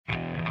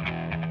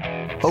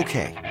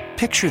Okay,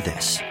 picture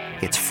this.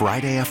 It's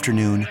Friday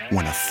afternoon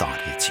when a thought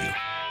hits you.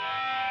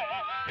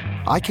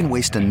 I can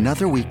waste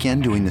another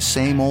weekend doing the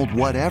same old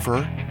whatever,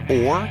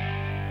 or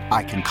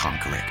I can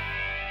conquer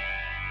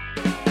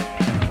it.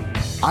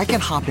 I can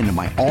hop into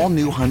my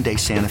all-new Hyundai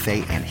Santa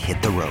Fe and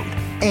hit the road.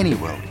 Any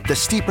road. The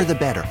steeper, the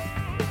better.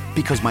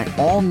 Because my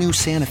all-new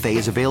Santa Fe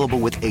is available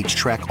with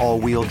H-Track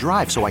all-wheel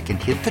drive, so I can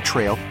hit the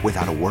trail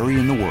without a worry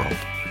in the world.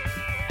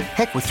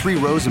 Heck, with 3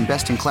 rows and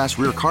best-in-class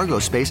rear cargo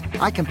space,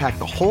 I can pack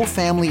the whole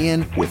family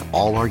in with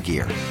all our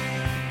gear.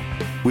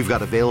 We've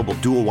got available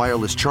dual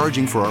wireless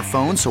charging for our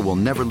phones, so we'll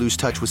never lose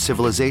touch with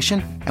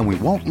civilization, and we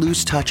won't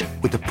lose touch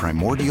with the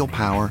primordial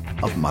power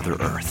of Mother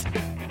Earth.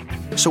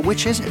 So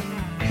which is it?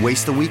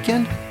 Waste the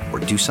weekend or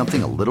do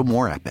something a little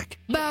more epic?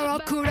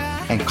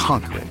 And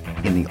conquer it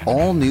in the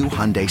all-new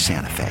Hyundai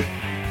Santa Fe.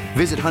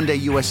 Visit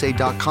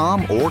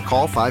HyundaiUSA.com or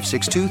call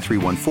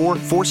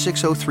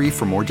 562-314-4603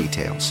 for more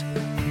details.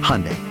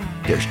 Hyundai,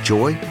 there's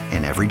joy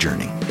in every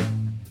journey.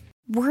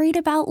 Worried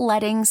about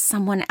letting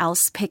someone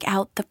else pick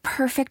out the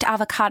perfect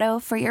avocado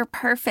for your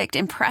perfect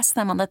impress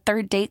them on the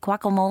third date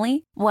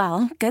guacamole?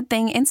 Well, good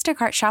thing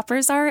Instacart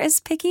shoppers are as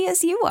picky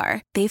as you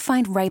are. They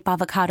find ripe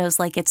avocados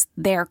like it's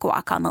their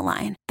guac on the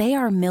line. They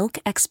are milk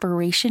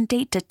expiration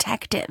date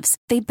detectives.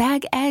 They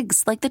bag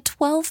eggs like the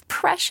 12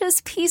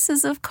 precious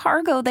pieces of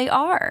cargo they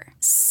are.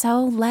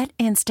 So let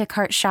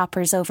Instacart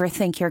shoppers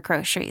overthink your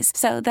groceries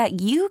so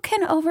that you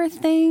can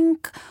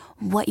overthink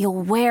what you'll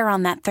wear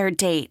on that third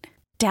date.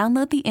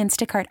 Download the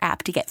Instacart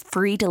app to get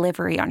free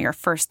delivery on your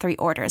first 3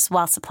 orders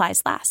while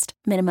supplies last.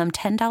 Minimum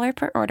 $10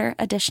 per order.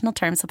 Additional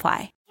terms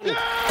apply.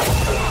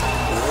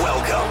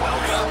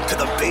 Welcome to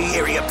the Bay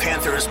Area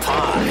Panthers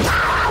Pod.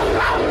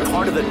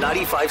 Part of the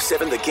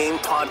 95.7 The Game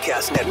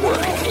podcast network,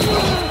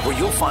 where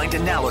you'll find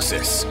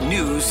analysis,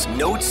 news,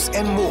 notes,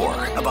 and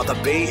more about the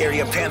Bay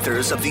Area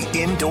Panthers of the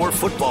Indoor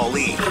Football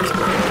League.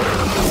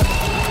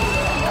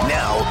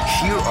 Now,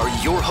 here are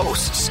your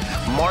hosts,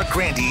 Mark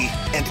Grandy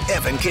and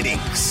Evan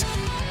Giddings.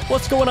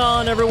 What's going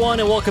on,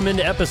 everyone, and welcome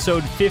into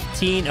episode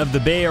 15 of the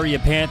Bay Area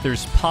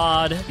Panthers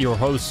Pod. Your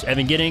host,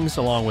 Evan Giddings,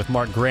 along with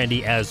Mark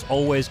Grandy, as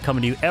always,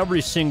 coming to you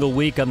every single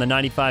week on the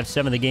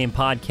 95.7 The Game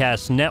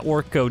podcast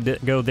network. Go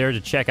there to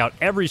check out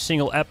every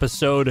single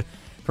episode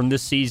from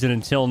this season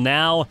until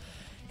now.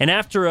 And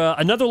after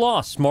another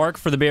loss, Mark,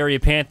 for the Bay Area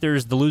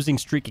Panthers, the losing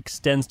streak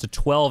extends to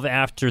 12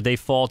 after they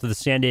fall to the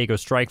San Diego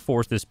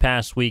Strikeforce this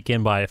past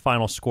weekend by a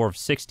final score of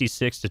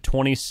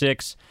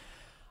 66-26.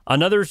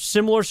 Another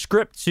similar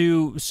script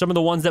to some of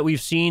the ones that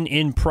we've seen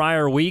in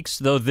prior weeks,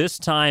 though this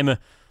time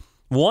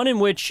one in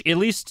which, at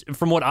least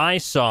from what I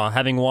saw,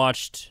 having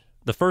watched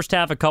the first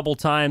half a couple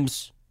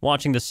times,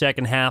 watching the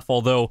second half,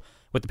 although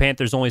with the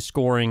Panthers only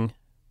scoring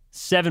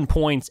 7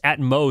 points at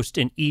most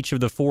in each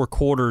of the 4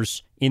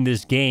 quarters in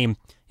this game,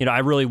 I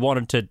really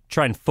wanted to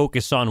try and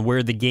focus on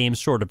where the game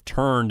sort of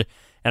turned.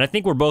 And I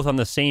think we're both on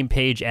the same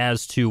page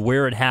as to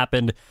where it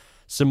happened.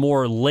 Some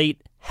more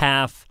late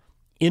half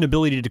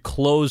inability to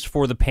close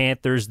for the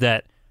Panthers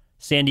that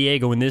San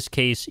Diego, in this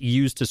case,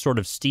 used to sort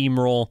of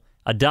steamroll,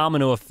 a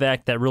domino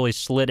effect that really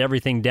slid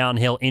everything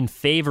downhill in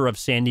favor of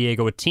San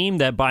Diego, a team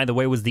that, by the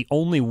way, was the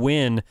only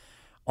win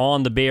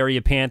on the Bay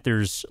Area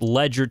Panthers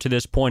ledger to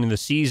this point in the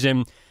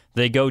season.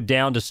 They go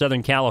down to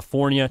Southern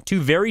California, 2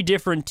 very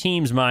different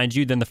teams, mind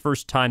you, than the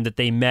first time that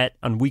they met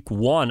on week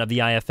 1 of the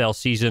IFL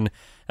season,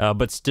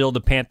 but still the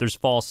Panthers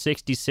fall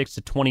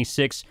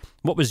 66-26.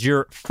 What was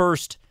your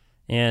first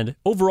and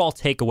overall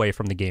takeaway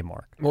from the game,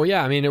 Mark? Well,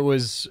 yeah, I mean, it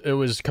was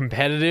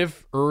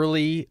competitive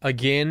early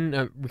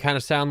again. We kind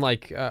of sound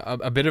like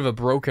a bit of a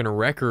broken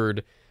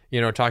record,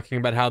 talking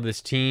about how this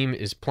team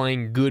is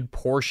playing good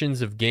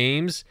portions of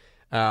games.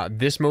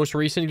 This most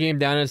recent game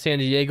down in San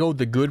Diego,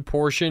 the good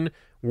portion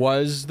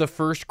was the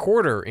first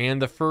quarter and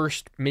the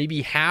first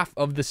maybe half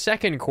of the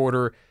second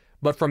quarter.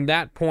 But from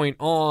that point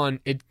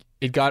on, it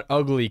got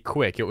ugly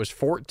quick. It was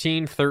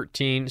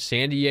 14-13.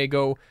 San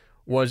Diego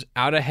was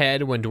out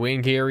ahead when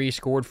Dwayne Gary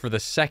scored for the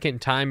second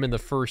time in the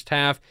first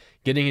half,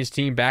 getting his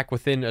team back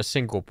within a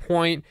single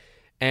point.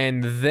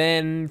 And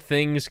then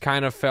things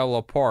kind of fell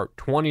apart.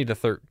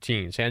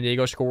 20-13. San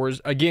Diego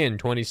scores again,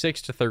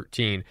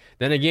 26-13.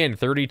 Then again,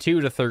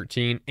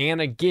 32-13.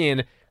 And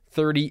again,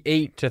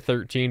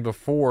 38-13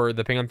 before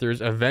the Panthers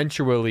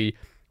eventually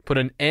put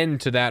an end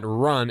to that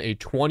run, a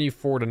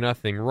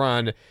 24-0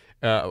 run.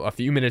 A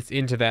few minutes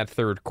into that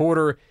third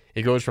quarter,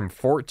 it goes from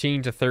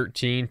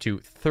 14-13 to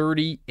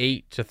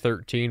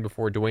 38-13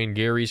 before Dwayne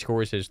Gary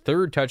scores his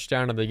third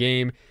touchdown of the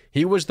game.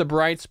 He was the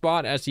bright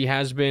spot, as he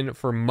has been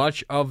for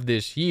much of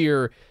this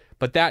year,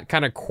 but that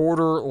kind of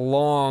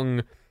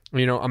quarter-long,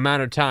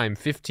 amount of time,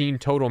 15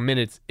 total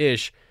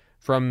minutes-ish,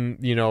 from,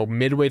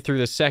 midway through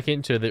the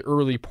second to the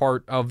early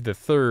part of the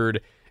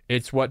third,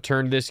 it's what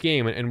turned this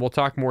game. And we'll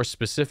talk more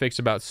specifics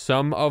about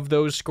some of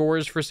those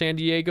scores for San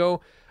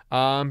Diego.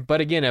 But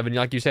again, Evan,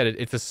 like you said,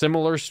 it's a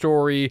similar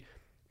story.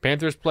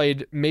 Panthers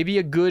played maybe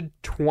a good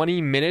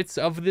 20 minutes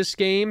of this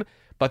game,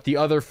 but the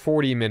other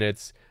 40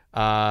 minutes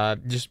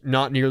just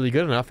not nearly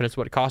good enough, and it's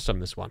what cost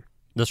them this one.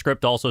 The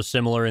script also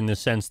similar in the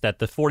sense that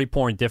the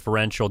 40-point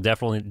differential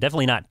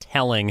definitely not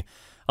telling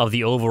of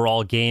the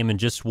overall game, and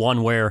just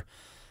one where,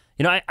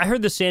 I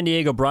heard the San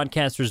Diego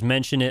broadcasters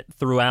mention it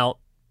throughout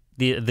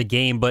the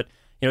game, but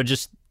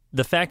just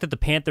the fact that the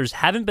Panthers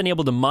haven't been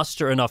able to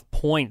muster enough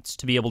points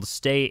to be able to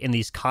stay in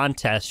these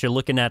contests. You're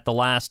looking at the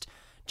last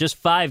just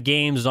 5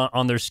 games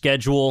on their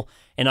schedule,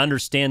 and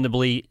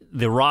understandably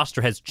the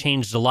roster has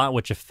changed a lot,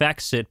 which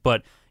affects it,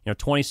 but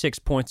 26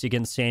 points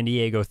against San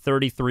Diego,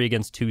 33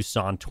 against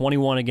Tucson,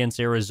 21 against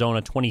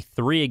Arizona,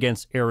 23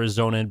 against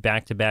Arizona in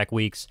back-to-back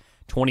weeks,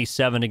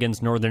 27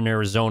 against Northern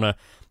Arizona.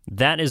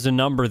 That is a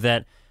number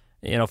that,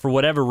 for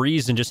whatever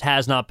reason, just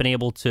has not been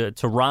able to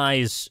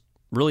rise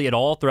really at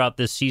all throughout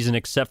this season,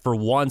 except for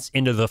once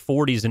into the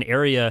 40s, an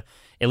area,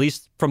 at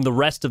least from the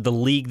rest of the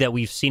league that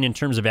we've seen in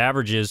terms of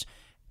averages,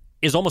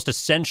 is almost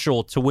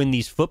essential to win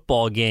these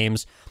football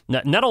games,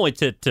 not only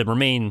to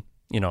remain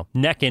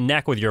neck and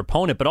neck with your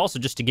opponent, but also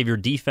just to give your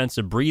defense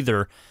a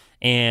breather.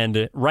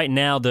 And right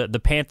now,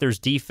 the Panthers'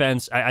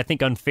 defense, I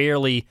think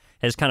unfairly,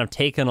 has kind of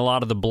taken a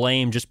lot of the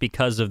blame just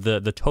because of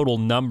the total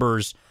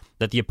numbers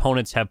that the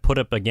opponents have put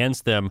up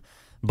against them.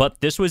 But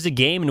this was a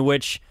game in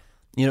which,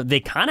 they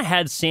kind of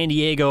had San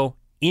Diego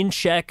in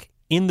check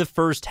in the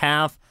first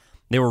half.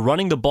 They were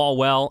running the ball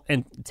well,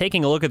 and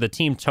taking a look at the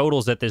team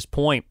totals at this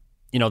point,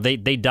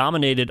 they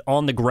dominated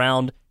on the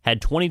ground,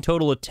 had 20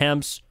 total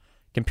attempts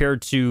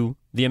compared to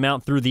the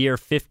amount through the air,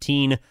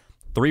 15,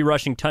 3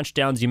 rushing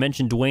touchdowns. You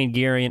mentioned Dwayne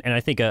Gary, and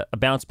I think a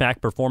bounce-back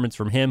performance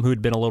from him, who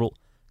had been a little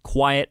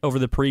quiet over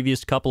the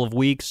previous couple of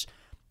weeks.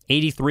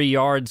 83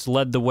 yards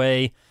led the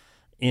way,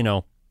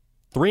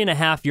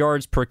 3.5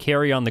 yards per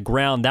carry on the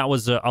ground. That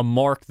was a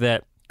mark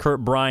that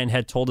Kurt Bryan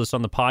had told us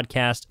on the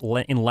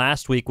podcast in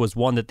last week was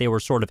one that they were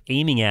sort of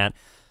aiming at,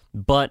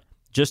 but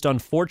just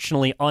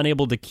unfortunately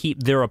unable to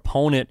keep their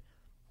opponent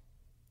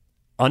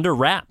under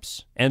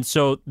wraps. And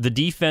so the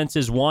defense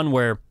is one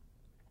where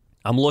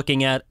I'm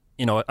looking at,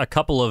 a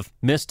couple of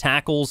missed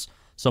tackles,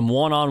 some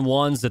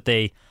one-on-ones that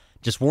they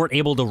just weren't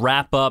able to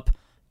wrap up.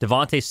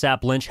 Devontae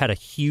Sapp Lynch had a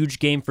huge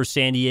game for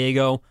San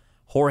Diego.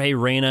 Jorge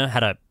Reyna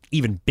had a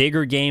even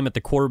bigger game at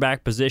the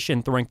quarterback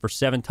position, throwing for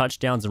 7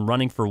 touchdowns and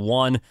running for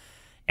 1.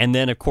 And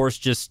then, of course,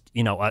 just,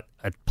 a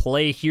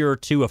play here or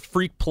two, a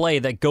freak play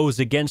that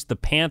goes against the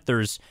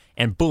Panthers,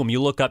 and boom,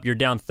 you look up, you're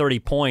down 30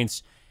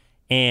 points,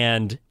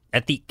 and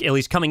at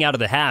least coming out of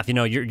the half,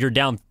 you're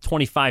down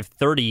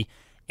 25-30,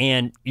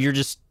 and you're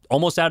just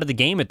almost out of the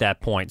game at that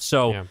point.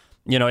 So,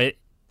 yeah.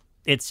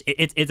 It's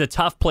a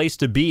tough place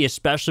to be,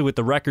 especially with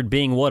the record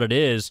being what it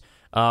is.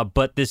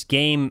 But this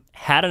game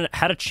had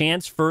a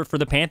chance for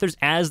the Panthers,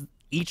 as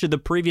each of the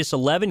previous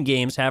 11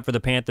 games have for the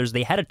Panthers.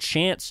 They had a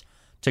chance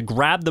to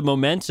grab the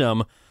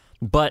momentum,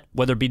 but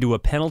whether it be to a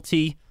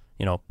penalty,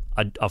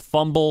 a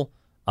fumble,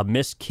 a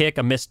missed kick,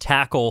 a missed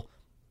tackle,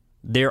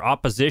 their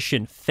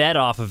opposition fed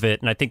off of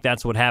it, and I think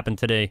that's what happened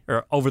today,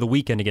 or over the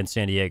weekend against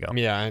San Diego.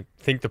 Yeah, I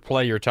think the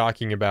play you're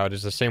talking about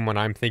is the same one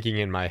I'm thinking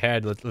in my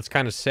head. Let's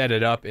kind of set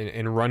it up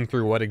and run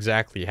through what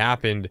exactly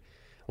happened.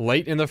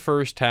 Late in the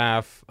first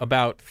half,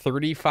 about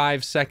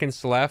 35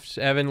 seconds left,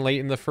 Evan, late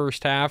in the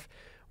first half,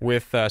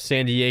 with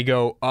San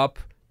Diego up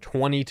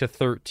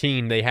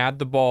 20-13. They had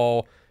the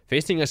ball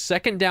facing a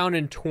 2nd down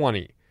and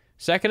 20.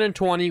 2nd and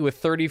 20 with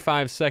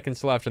 35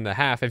 seconds left in the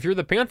half. If you're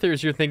the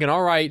Panthers, you're thinking,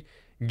 all right,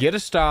 get a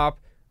stop,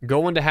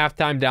 go into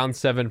halftime down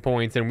 7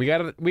 points, and we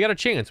got a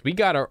chance. We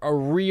got a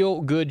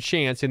real good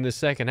chance in the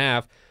second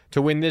half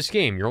to win this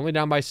game. You're only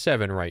down by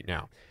 7 right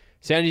now.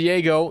 San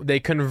Diego, they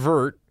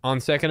convert on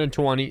 2nd and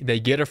 20. They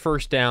get a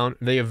first down.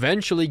 They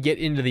eventually get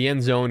into the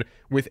end zone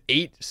with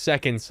 8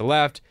 seconds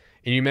left.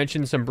 And you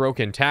mentioned some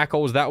broken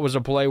tackles. That was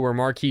a play where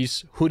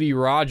Marquise Hoodie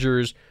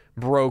Rogers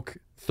broke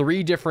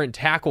 3 different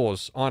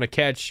tackles on a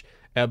catch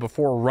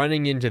before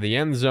running into the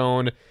end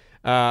zone.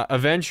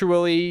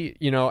 Eventually,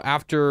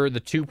 after the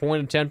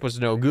 2-point attempt was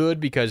no good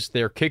because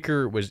their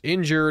kicker was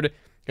injured,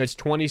 it's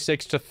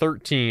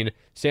 26-13.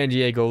 San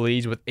Diego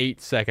leads with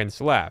 8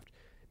 seconds left.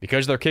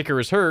 Because their kicker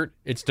is hurt,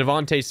 it's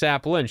Devontae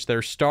Sapp Lynch,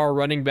 their star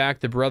running back,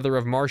 the brother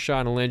of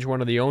Marshawn Lynch,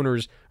 one of the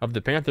owners of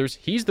the Panthers.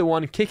 He's the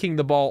one kicking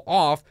the ball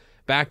off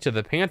back to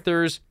the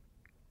Panthers.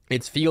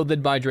 It's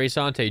fielded by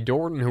Dre'Sante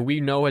Dorton, who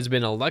we know has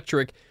been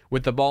electric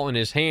with the ball in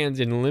his hands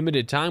in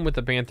limited time with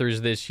the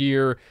Panthers this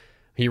year.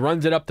 He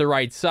runs it up the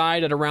right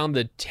side at around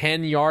the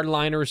 10-yard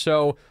line or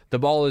so. The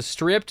ball is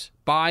stripped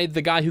by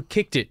the guy who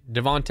kicked it,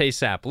 Devontae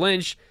Sapp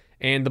Lynch,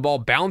 and the ball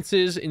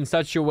bounces in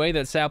such a way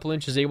that Sapp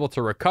Lynch is able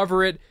to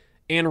recover it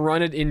and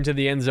run it into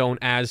the end zone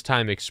as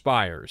time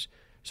expires.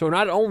 So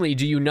not only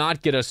do you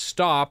not get a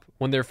stop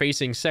when they're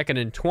facing 2nd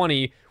and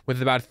 20 with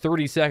about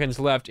 30 seconds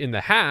left in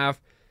the half,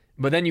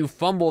 but then you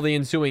fumble the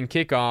ensuing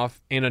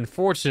kickoff, and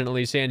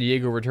unfortunately San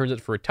Diego returns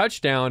it for a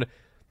touchdown.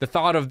 The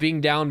thought of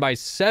being down by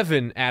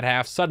 7 at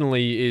half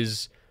suddenly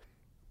is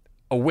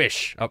a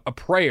wish, a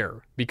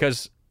prayer,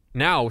 because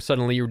now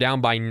suddenly you're down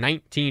by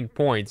 19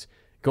 points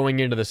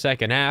going into the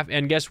second half.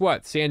 And guess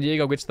what? San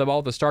Diego gets the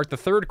ball to start the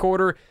third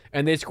quarter,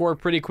 and they score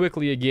pretty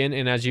quickly again.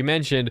 And as you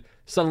mentioned,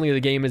 suddenly the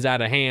game is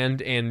out of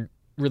hand, and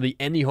really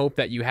any hope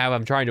that you have,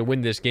 I'm trying to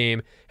win this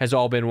game, has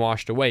all been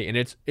washed away. And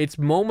it's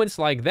moments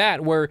like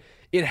that where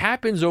it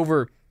happens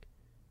over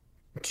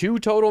 2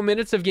 total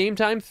minutes of game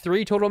time,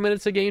 3 total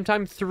minutes of game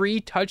time, 3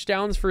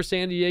 touchdowns for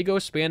San Diego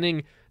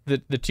spanning the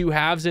 2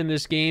 halves in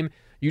this game.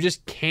 You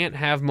just can't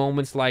have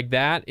moments like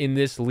that in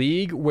this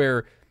league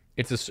where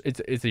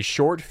it's a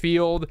short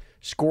field,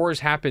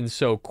 scores happen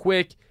so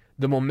quick,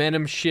 the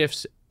momentum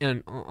shifts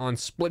on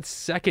split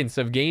seconds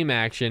of game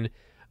action,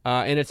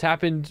 and it's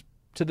happened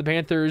to the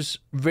Panthers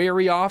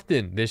very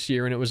often this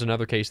year, and it was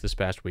another case this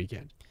past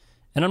weekend.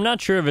 And I'm not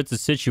sure if it's a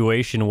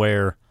situation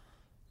where,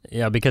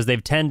 because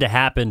they've tend to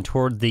happen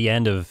toward the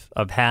end of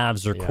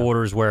halves or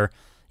quarters where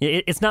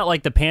it's not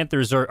like the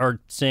Panthers are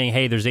saying,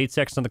 hey, there's 8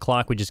 seconds on the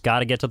clock, we just got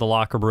to get to the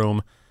locker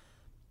room,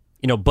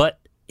 but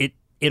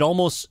it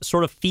almost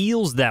sort of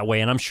feels that way.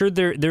 And I'm sure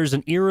there's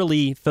an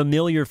eerily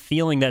familiar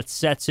feeling that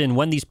sets in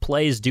when these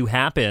plays do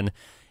happen.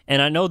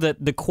 And I know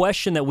that the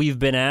question that we've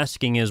been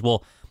asking is,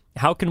 well,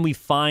 how can we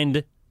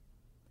find,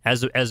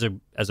 as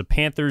a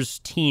Panthers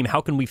team,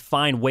 how can we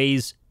find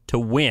ways to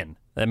win?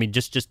 I mean,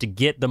 just to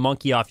get the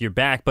monkey off your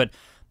back. But,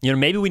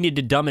 maybe we need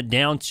to dumb it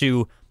down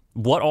to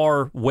what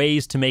are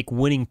ways to make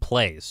winning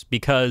plays.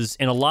 Because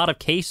in a lot of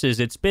cases,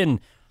 it's been,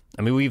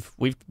 we've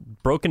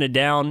broken it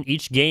down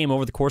each game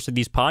over the course of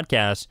these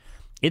podcasts.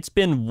 It's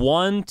been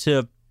 1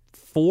 to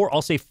 4,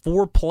 I'll say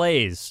 4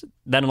 plays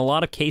that in a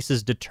lot of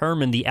cases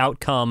determine the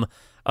outcome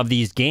of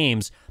these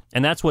games.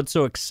 And that's what's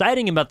so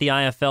exciting about the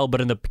IFL, but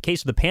in the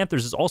case of the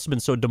Panthers, it's also been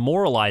so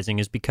demoralizing,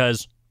 is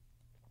because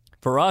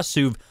for us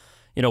who've,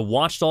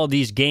 watched all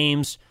these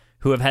games,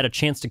 who have had a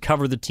chance to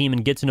cover the team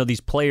and get to know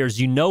these players,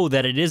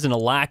 that it isn't a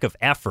lack of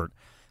effort,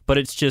 but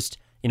it's just,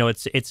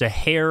 it's a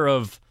hair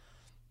of,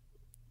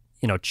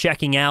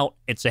 checking out.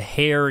 It's a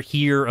hair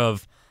here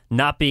of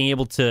not being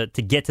able to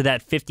get to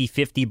that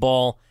 50-50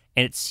 ball,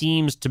 and it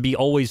seems to be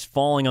always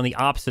falling on the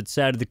opposite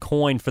side of the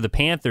coin for the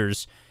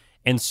Panthers.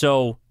 And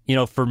so,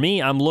 for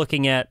me, I'm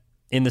looking at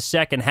in the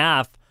second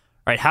half,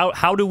 right,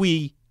 how do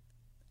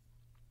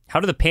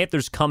the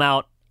Panthers come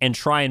out and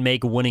try and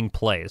make winning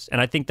plays? And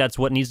I think that's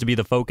what needs to be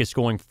the focus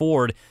going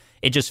forward.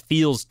 It just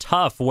feels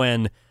tough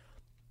when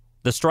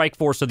the Strike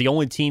Force are the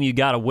only team you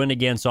got to win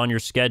against on your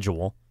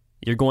schedule.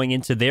 You're going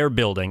into their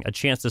building, a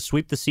chance to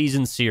sweep the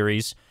season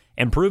series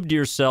and prove to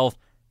yourself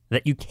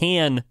that you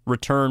can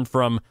return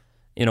from,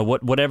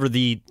 whatever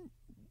the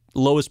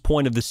lowest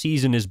point of the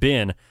season has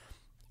been,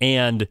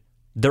 and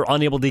they're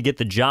unable to get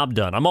the job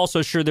done. I'm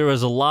also sure there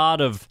was a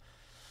lot of,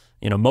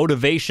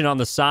 motivation on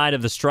the side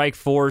of the Strike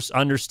Force,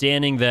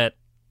 understanding that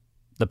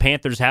the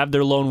Panthers have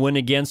their lone win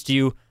against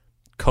you,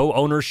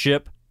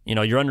 co-ownership.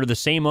 You're under the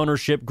same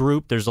ownership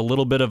group. There's a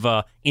little bit of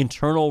a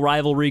internal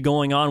rivalry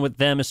going on with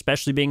them,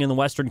 especially being in the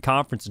Western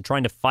Conference and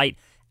trying to fight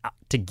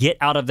to get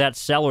out of that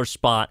cellar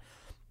spot.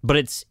 But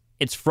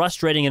it's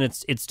frustrating and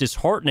it's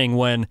disheartening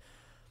when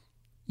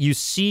you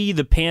see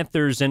the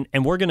Panthers,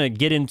 and we're going to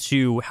get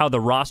into how the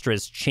roster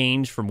has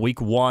changed from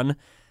week 1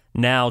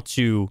 now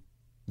to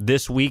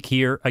this week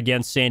here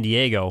against San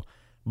Diego.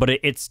 But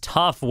it's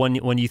tough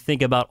when you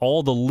think about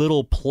all the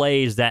little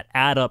plays that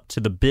add up to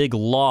the big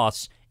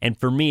loss. And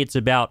for me, it's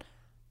about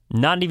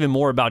not even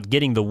more about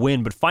getting the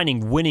win, but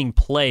finding winning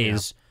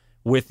plays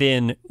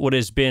within what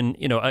has been,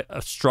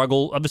 a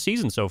struggle of the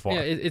season so far.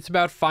 Yeah, it's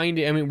about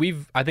finding.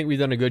 I think we've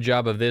done a good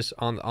job of this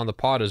on the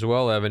pod as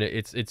well, Evan.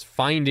 It's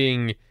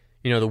finding,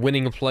 the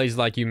winning plays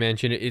like you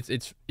mentioned.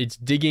 It's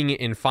digging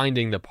and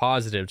finding the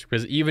positives,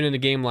 because even in a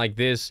game like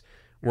this,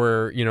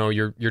 where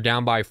you're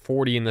down by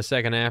 40 in the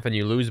second half and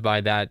you lose by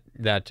that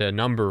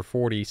number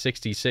 40,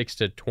 66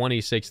 to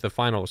 26, the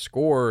final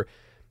score,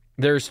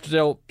 there's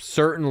still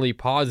certainly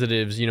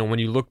positives. When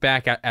you look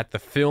back at the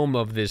film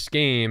of this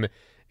game,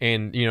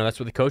 and that's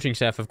what the coaching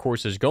staff, of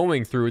course, is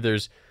going through.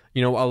 There's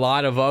a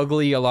lot of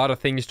ugly, a lot of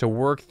things to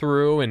work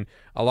through, and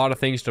a lot of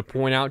things to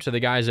point out to the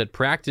guys at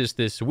practice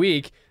this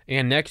week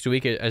and next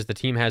week, as the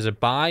team has a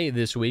bye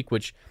this week,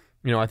 which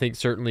I think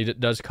certainly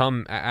does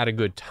come at a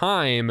good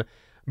time.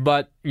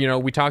 But,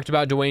 we talked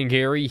about Dwayne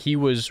Gary. He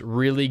was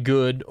really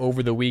good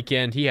over the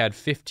weekend. He had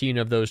 15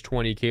 of those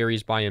 20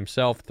 carries by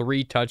himself,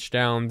 3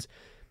 touchdowns.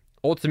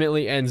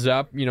 Ultimately ends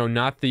up,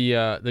 not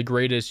the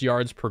greatest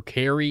yards per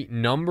carry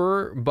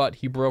number, but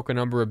he broke a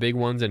number of big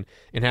ones and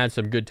had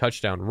some good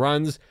touchdown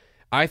runs.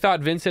 I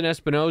thought Vincent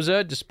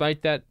Espinoza,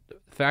 despite that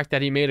fact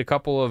that he made a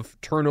couple of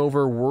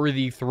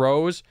turnover-worthy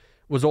throws,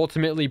 was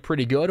ultimately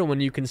pretty good. And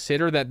when you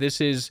consider that this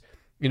is,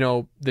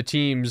 the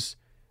team's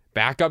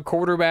backup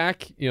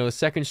quarterback, the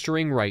second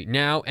string right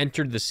now,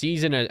 entered the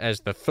season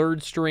as the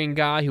third string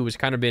guy who has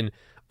kind of been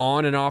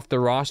on and off the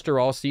roster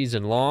all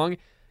season long.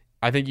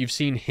 I think you've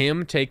seen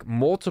him take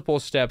multiple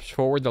steps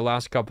forward the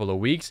last couple of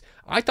weeks.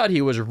 I thought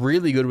he was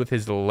really good with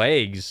his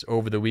legs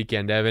over the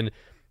weekend, Evan.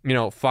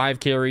 5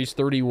 carries,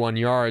 31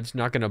 yards,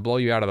 not going to blow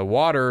you out of the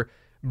water,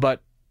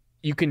 but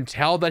you can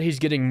tell that he's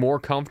getting more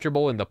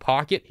comfortable in the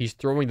pocket. He's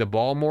throwing the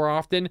ball more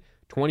often,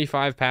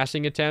 25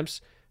 passing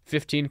attempts,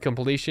 15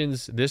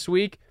 completions this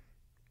week.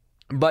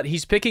 But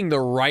he's picking the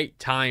right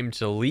time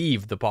to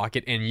leave the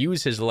pocket and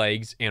use his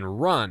legs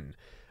and run.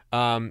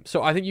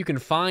 So I think you can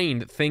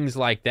find things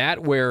like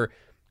that where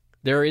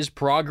there is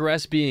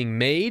progress being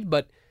made,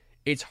 but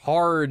it's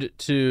hard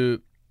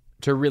to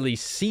really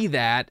see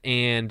that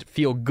and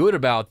feel good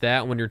about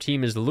that when your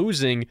team is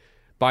losing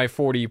by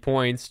 40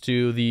 points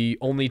to the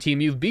only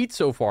team you've beat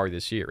so far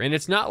this year. And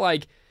it's not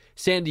like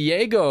San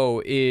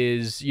Diego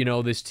is,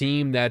 this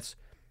team that's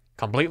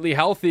completely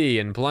healthy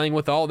and playing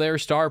with all their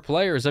star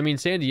players. I mean,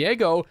 San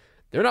Diego,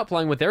 they're not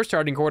playing with their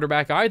starting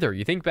quarterback either.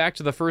 You think back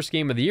to the first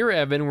game of the year,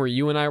 Evan, where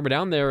you and I were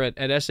down there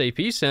at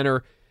SAP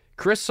Center.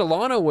 Chris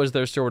Solano was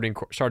their starting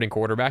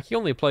quarterback. He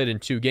only played in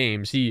 2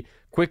 games. They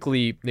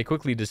quickly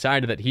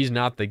decided that he's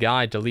not the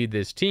guy to lead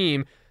this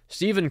team.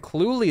 Stephen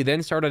Cluley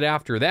then started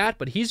after that,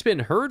 but he's been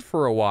hurt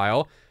for a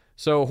while.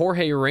 So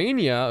Jorge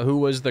Reina, who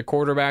was the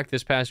quarterback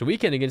this past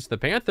weekend against the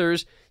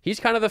Panthers, he's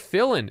kind of the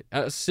fill-in.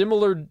 A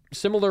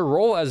similar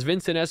role as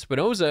Vincent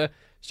Espinoza.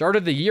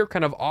 Started the year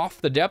kind of off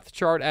the depth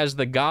chart as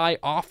the guy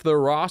off the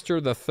roster,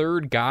 the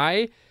third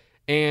guy.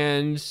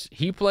 And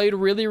he played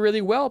really,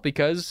 really well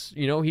because,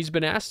 he's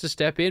been asked to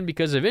step in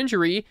because of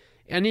injury,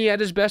 and he had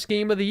his best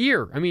game of the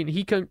year. I mean,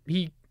 he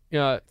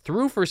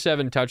threw for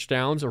 7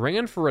 touchdowns,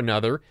 ran for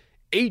another,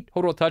 8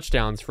 total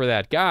touchdowns for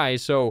that guy.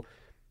 So,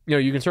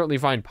 you can certainly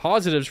find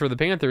positives for the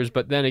Panthers,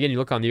 but then again, you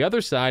look on the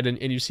other side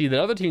and you see that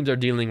other teams are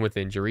dealing with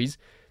injuries,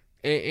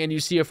 and you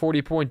see a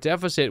 40-point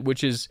deficit,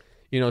 which is,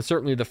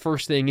 certainly the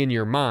first thing in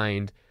your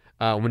mind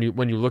when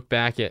you look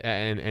back at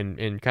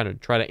and kind of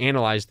try to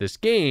analyze this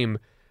game.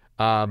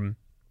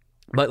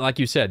 But like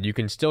you said, you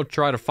can still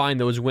try to find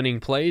those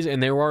winning plays,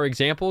 and there are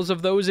examples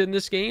of those in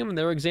this game, and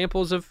there are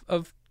examples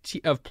of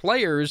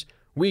players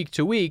week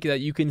to week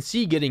that you can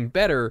see getting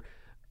better.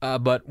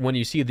 But when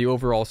you see the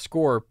overall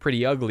score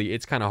pretty ugly,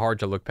 it's kind of hard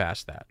to look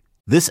past that.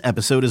 This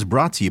episode is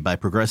brought to you by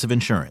Progressive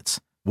Insurance.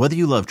 Whether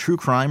you love true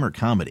crime or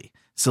comedy,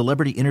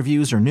 celebrity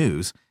interviews or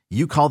news,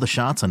 you call the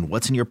shots on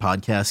what's in your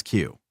podcast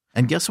queue.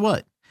 And guess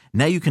what?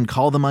 Now you can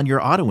call them on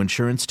your auto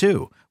insurance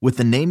too with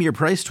the Name Your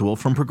Price tool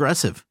from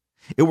Progressive.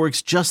 It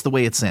works just the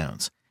way it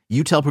sounds.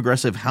 You tell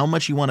Progressive how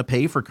much you want to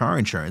pay for car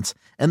insurance,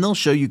 and they'll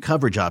show you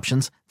coverage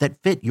options that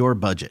fit your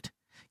budget.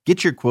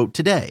 Get your quote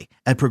today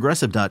at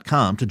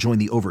Progressive.com to join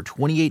the over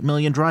 28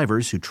 million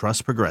drivers who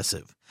trust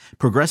Progressive.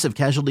 Progressive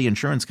Casualty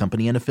Insurance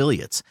Company and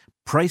Affiliates.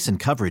 Price and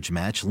coverage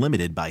match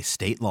limited by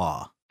state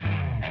law.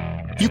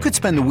 You could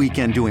spend the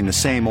weekend doing the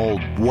same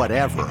old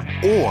whatever,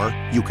 or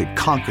you could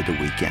conquer the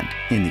weekend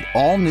in the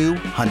all-new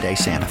Hyundai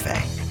Santa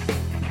Fe.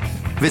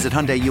 Visit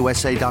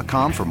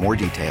HyundaiUSA.com for more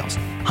details.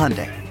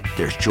 Hyundai,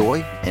 there's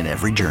joy in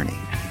every journey.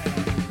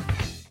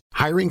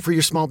 Hiring for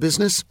your small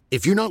business?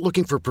 If you're not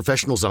looking for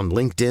professionals on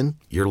LinkedIn,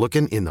 you're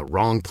looking in the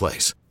wrong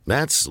place.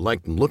 That's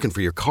like looking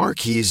for your car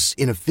keys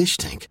in a fish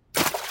tank.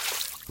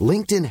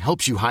 LinkedIn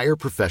helps you hire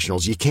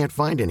professionals you can't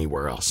find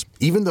anywhere else,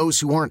 even those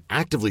who aren't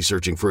actively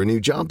searching for a new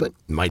job but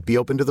might be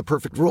open to the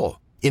perfect role.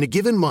 In a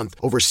given month,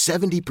 over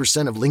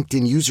 70% of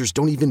LinkedIn users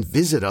don't even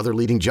visit other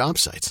leading job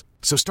sites.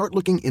 So start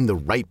looking in the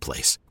right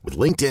place. With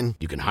LinkedIn,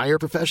 you can hire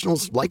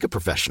professionals like a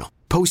professional.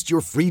 Post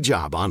your free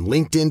job on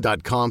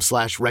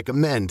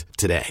linkedin.com/recommend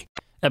today.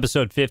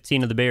 Episode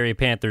 15 of the Bay Area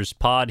Panthers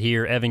pod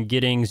here. Evan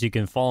Giddings. You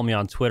can follow me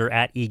on Twitter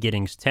at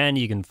eGiddings10.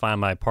 You can find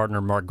my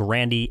partner Mark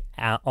Grandy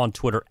on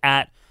Twitter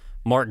at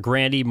Mark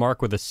Grandy.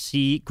 Mark with a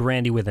C,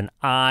 Grandy with an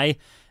I.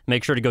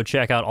 Make sure to go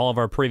check out all of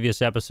our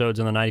previous episodes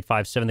on the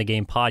 95.7 The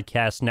Game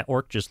podcast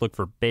network. Just look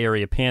for Bay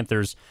Area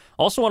Panthers.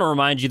 Also want to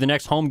remind you, the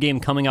next home game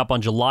coming up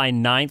on July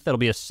 9th. That'll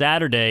be a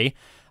Saturday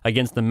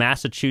against the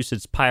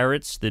Massachusetts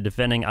Pirates, the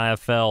defending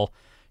IFL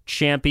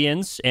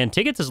champions, and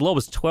tickets as low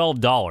as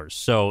 $12.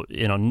 So,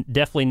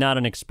 definitely not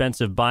an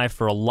expensive buy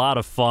for a lot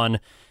of fun,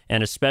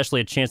 and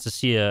especially a chance to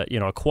see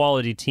a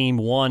quality team,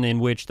 one in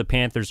which the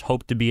Panthers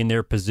hope to be in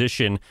their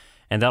position.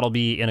 And that'll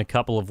be in a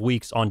couple of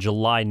weeks on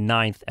July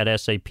 9th at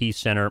SAP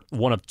Center,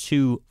 one of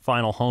 2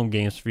 final home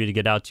games for you to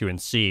get out to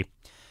and see.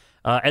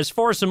 As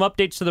far as some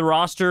updates to the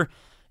roster,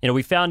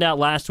 we found out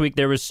last week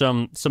there was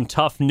some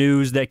tough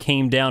news that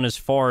came down as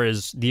far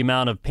as the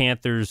amount of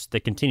Panthers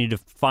that continue to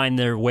find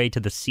their way to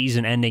the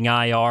season-ending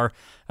IR.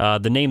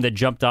 The name that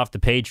jumped off the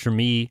page for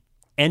me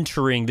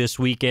entering this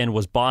weekend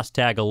was Boss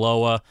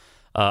Tagaloa,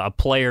 a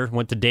player,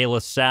 went to De La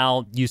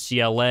Salle,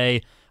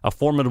 UCLA, a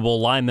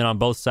formidable lineman on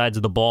both sides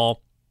of the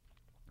ball.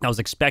 I was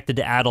expected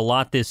to add a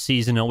lot this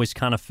season, always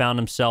kind of found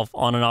himself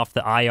on and off the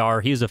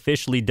IR. He is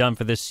officially done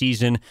for this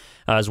season,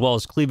 as well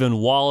as Cleveland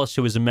Wallace,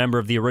 who is a member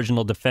of the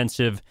original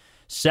defensive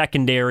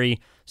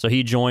secondary. So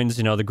he joins,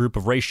 the group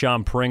of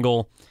Rayshon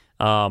Pringle.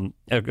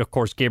 Of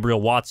course,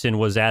 Gabriel Watson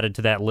was added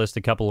to that list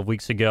a couple of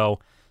weeks ago.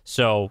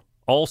 So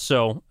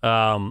also,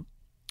 on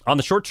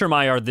the short-term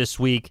IR this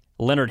week,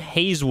 Leonard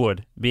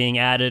Hayeswood being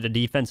added, a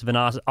defensive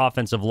and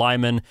offensive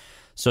lineman.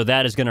 So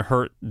that is going to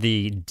hurt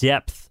the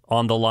depth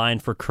on the line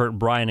for Kurt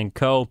Bryan and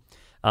co.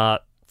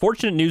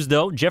 Fortunate news,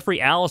 though,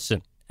 Jeffrey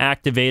Allison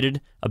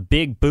activated, a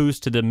big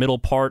boost to the middle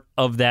part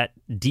of that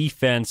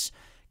defense,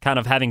 kind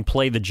of having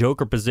played the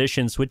joker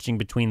position, switching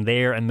between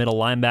there and middle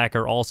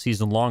linebacker all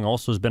season long.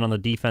 Also has been on the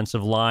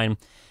defensive line.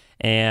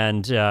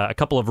 And a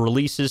couple of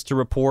releases to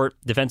report.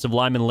 Defensive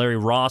lineman Larry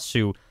Ross,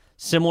 who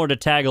similar to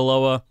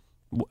Tagovailoa,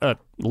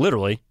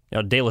 literally,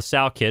 De La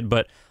Salle kid,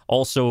 but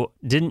also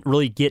didn't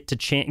really get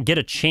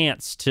a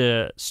chance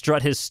to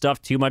strut his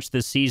stuff too much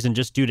this season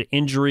just due to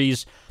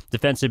injuries.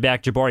 Defensive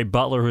back Jabari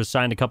Butler, who was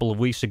signed a couple of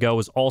weeks ago,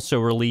 was also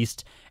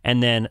released.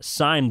 And then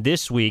signed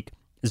this week,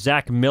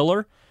 Zach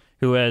Miller,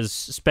 who has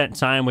spent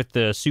time with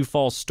the Sioux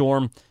Falls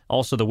Storm,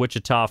 also the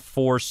Wichita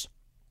Force.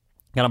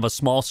 Kind of a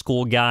small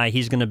school guy.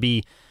 He's going to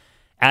be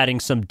adding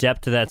some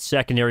depth to that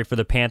secondary for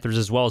the Panthers,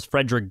 as well as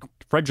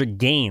Frederick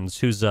Gaines,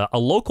 who's a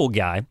local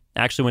guy.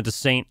 Actually went to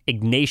St.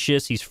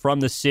 Ignatius. He's from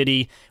the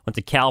city. Went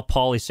to Cal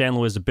Poly San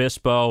Luis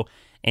Obispo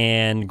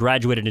and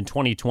graduated in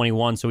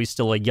 2021. So he's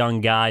still a young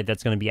guy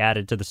that's going to be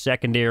added to the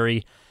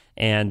secondary.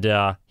 And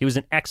he was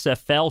an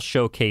XFL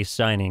showcase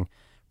signing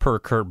per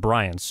Kurt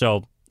Bryant.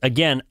 So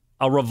again,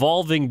 a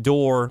revolving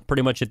door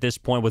pretty much at this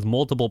point with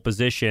multiple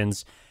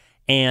positions.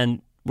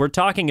 And we're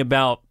talking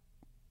about,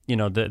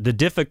 the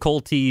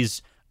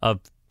difficulties of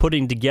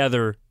putting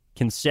together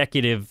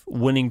consecutive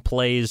winning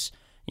plays,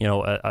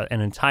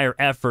 an entire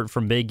effort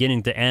from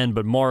beginning to end.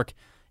 But Mark,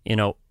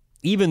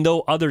 even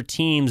though other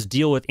teams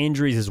deal with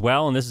injuries as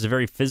well, and this is a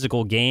very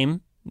physical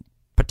game,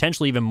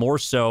 potentially even more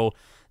so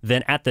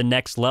than at the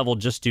next level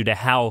just due to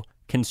how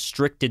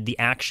constricted the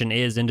action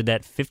is into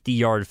that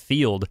 50-yard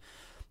field.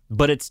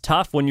 But it's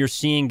tough when you're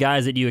seeing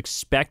guys that you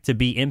expect to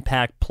be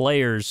impact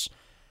players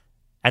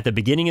at the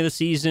beginning of the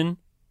season,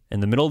 in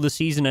the middle of the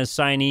season as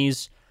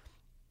signees,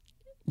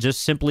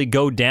 just simply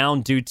go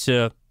down due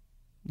to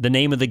the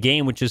name of the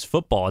game, which is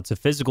football. It's a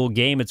physical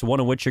game. It's one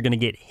in which you're going to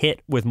get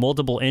hit with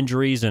multiple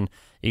injuries, and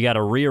you got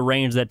to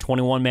rearrange that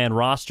 21-man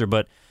roster.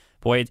 But,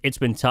 boy, it's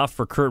been tough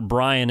for Kurt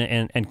Bryant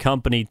and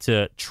company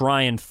to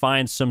try and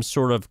find some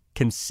sort of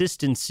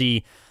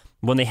consistency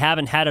when they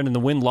haven't had it in the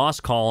win-loss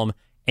column,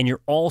 and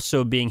you're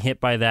also being hit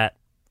by that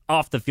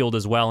off the field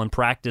as well in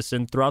practice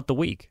and throughout the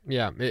week.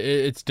 Yeah,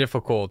 it's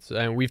difficult.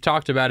 And we've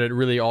talked about it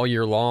really all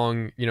year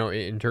long,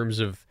 in terms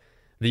of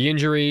the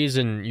injuries,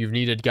 and you've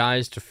needed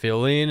guys to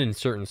fill in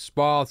certain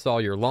spots all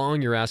year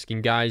long. You're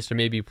asking guys to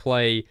maybe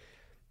play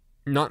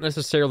not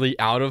necessarily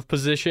out of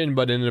position,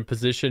 but in a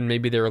position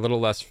maybe they're a little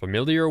less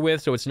familiar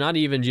with. So it's not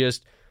even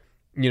just,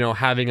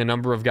 having a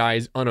number of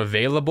guys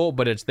unavailable,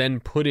 but it's then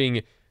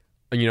putting,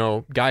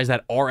 guys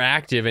that are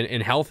active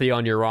and healthy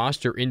on your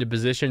roster into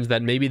positions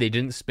that maybe they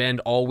didn't spend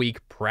all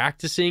week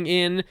practicing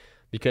in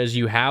because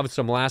you have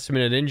some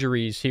last-minute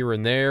injuries here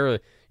and there.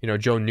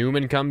 Joe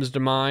Newman comes to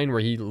mind,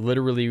 where he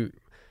literally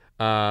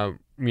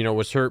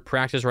was hurt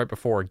practice right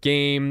before a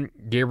game.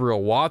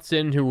 Gabriel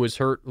Watson, who was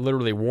hurt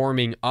literally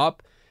warming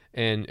up,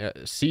 and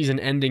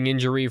season-ending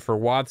injury for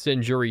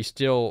Watson. Jury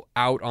still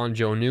out on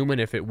Joe Newman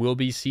if it will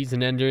be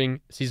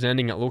season-ending.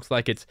 It looks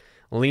like it's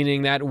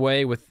leaning that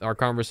way with our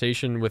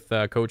conversation with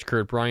Coach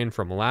Kurt Bryant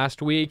from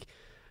last week.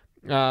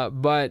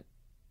 But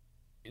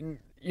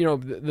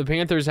the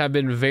Panthers have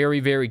been very,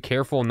 very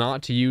careful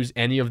not to use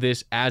any of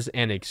this as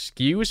an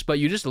excuse. But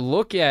you just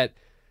look at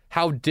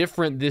how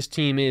different this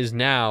team is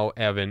now,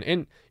 Evan.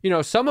 And,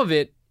 some of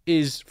it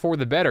is for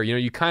the better.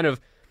 You kind of,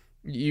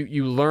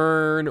 you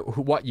learn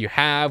what you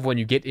have when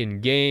you get in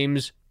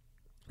games.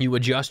 You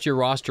adjust your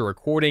roster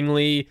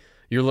accordingly.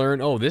 You learn,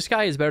 this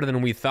guy is better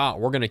than we thought.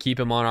 We're going to keep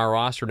him on our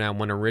roster now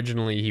when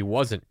originally he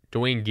wasn't.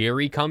 Dwayne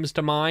Gary comes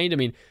to mind. I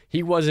mean,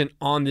 he wasn't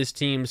on this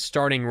team's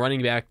starting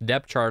running back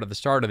depth chart at the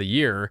start of the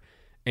year,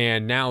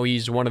 and now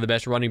he's one of the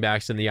best running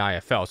backs in the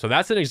IFL. So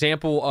that's an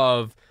example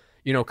of,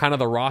 kind of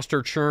the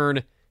roster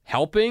churn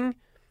helping,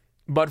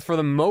 but for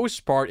the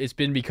most part, it's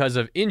been because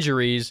of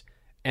injuries,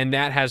 and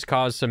that has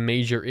caused some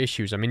major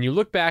issues. I mean, you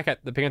look back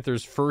at the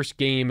Panthers' first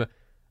game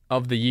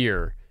of the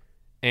year,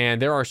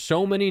 and there are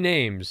so many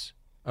names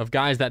of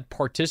guys that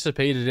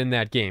participated in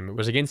that game. It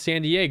was against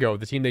San Diego,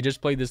 the team they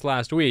just played this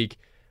last week,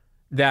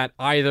 that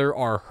either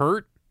are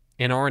hurt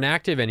and aren't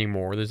active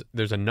anymore.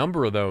 There's a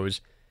number of those.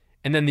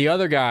 And then the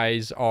other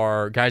guys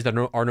are guys that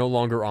are no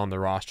longer on the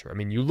roster. I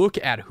mean, you look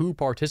at who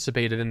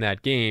participated in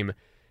that game,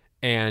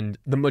 and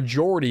the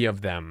majority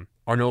of them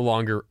are no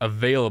longer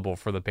available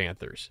for the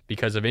Panthers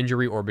because of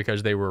injury or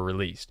because they were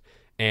released.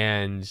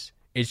 And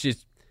it's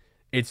just,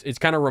 it's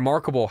kind of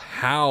remarkable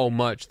how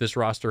much this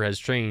roster has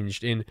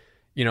changed in,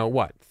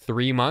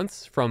 3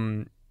 months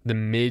from the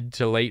mid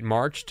to late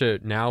March to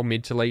now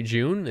mid to late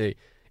June.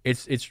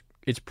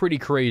 It's pretty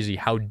crazy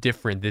how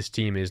different this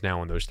team is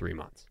now in those 3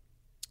 months.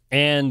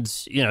 And,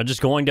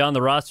 just going down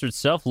the roster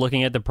itself,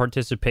 looking at the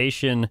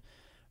participation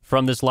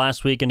from this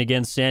last weekend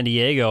against San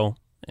Diego,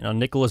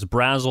 Nicholas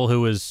Brazel,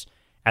 who was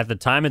at the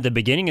time at the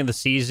beginning of the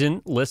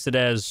season listed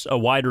as a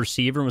wide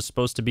receiver, was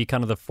supposed to be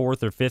kind of the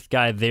fourth or fifth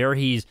guy there.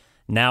 He's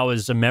now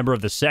is a member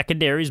of the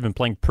secondary. He's been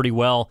playing pretty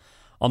well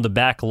on the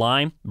back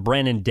line.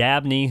 Brandon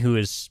Dabney, who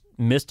has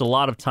missed a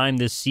lot of time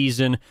this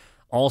season,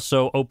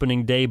 also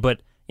opening day.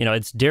 But,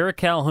 it's Derek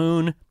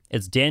Calhoun,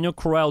 it's Daniel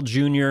Crowell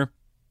Jr.,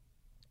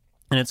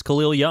 and it's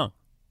Khalil Young.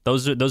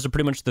 Those are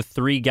pretty much the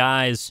three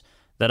guys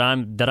that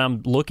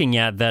I'm looking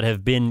at that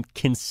have been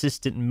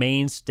consistent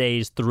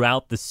mainstays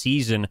throughout the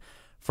season,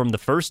 from the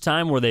first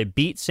time where they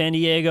beat San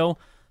Diego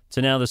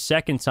to now the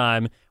second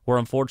time where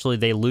unfortunately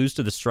they lose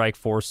to the Strike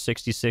Force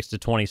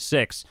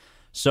 66-26.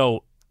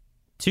 So,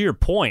 to your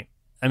point,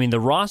 I mean, the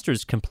roster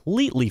is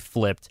completely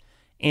flipped.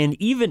 And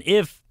even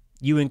if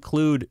you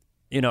include,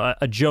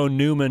 a Joe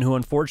Newman, who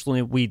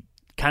unfortunately we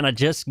kind of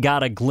just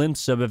got a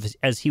glimpse of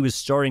as he was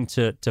starting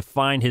to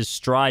find his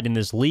stride in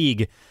this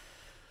league.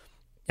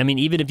 I mean,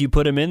 even if you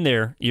put him in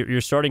there,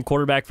 your starting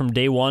quarterback from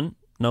day one,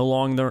 no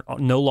longer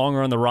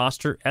on the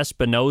roster.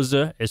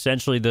 Espinoza,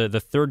 essentially the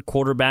third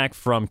quarterback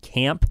from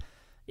camp,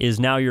 is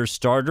now your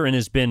starter and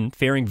has been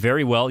faring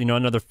very well.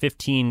 Another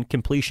 15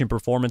 completion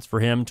performance for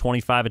him,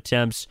 25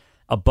 attempts,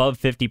 above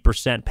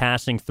 50%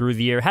 passing through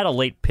the air. Had a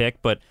late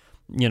pick, but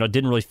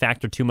didn't really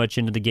factor too much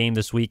into the game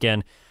this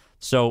weekend.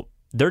 So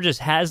there just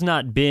has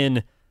not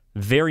been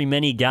very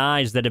many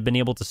guys that have been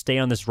able to stay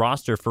on this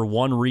roster for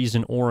one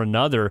reason or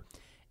another.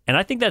 And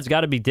I think that's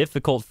got to be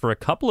difficult for a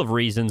couple of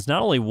reasons.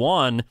 Not only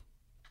one,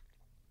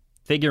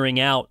 figuring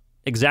out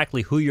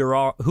exactly who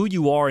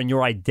you are and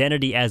your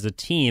identity as a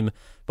team,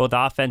 both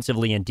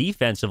offensively and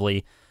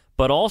defensively,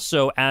 but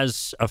also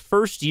as a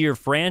first-year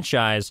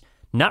franchise,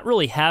 not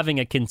really having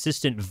a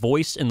consistent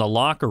voice in the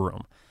locker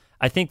room.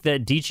 I think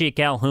that DJ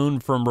Calhoun,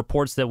 from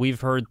reports that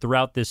we've heard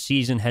throughout this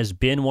season, has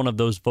been one of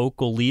those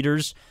vocal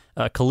leaders.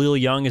 Khalil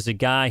Young is a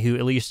guy who,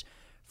 at least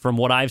from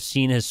what I've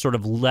seen, has sort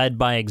of led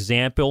by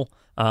example.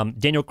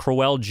 Daniel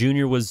Crowell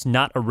Jr. was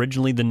not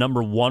originally the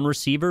number one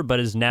receiver, but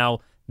has now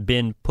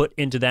been put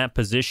into that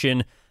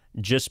position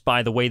just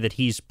by the way that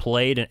he's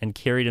played and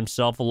carried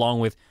himself, along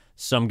with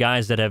some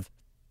guys that have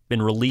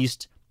been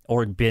released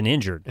or been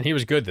injured. And he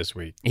was good this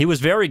week. He was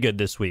very good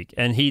this week.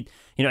 And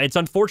it's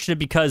unfortunate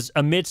because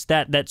amidst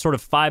that sort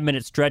of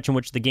 5-minute stretch in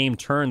which the game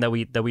turned that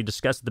we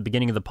discussed at the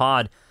beginning of the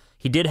pod,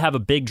 he did have a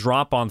big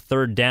drop on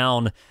third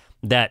down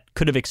that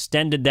could have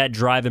extended that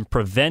drive and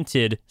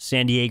prevented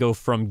San Diego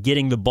from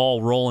getting the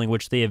ball rolling,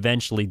 which they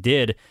eventually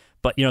did.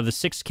 But, the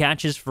 6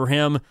 catches for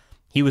him,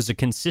 he was a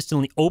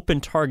consistently open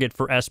target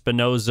for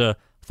Espinoza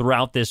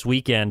throughout this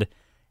weekend.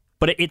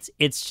 But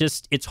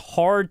it's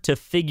hard to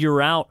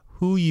figure out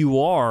who you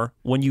are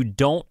when you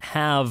don't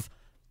have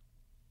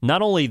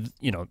not only,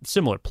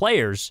 similar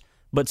players,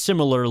 but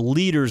similar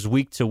leaders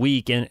week to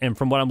week. And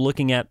from what I'm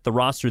looking at the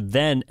roster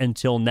then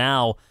until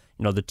now,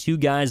 the two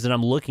guys that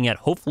I'm looking at,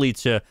 hopefully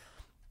to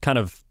kind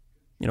of,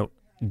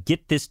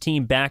 get this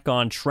team back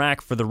on track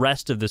for the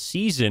rest of the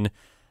season,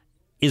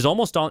 is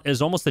almost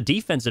the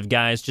defensive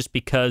guys, just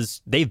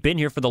because they've been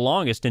here for the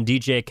longest, in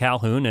DJ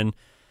Calhoun and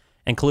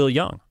Khalil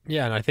Young.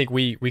 Yeah, and I think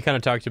we kind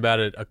of talked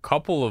about it a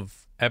couple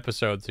of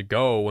episodes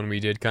ago when we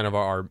did kind of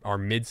our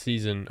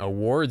mid-season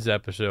awards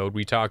episode.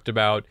 We talked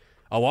a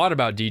lot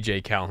about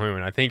DJ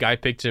Calhoun. I think I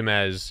picked him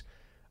as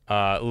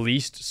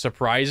least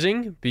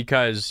surprising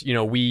because,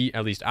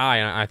 at least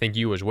I think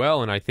you as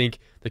well, and I think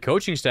the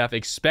coaching staff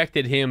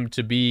expected him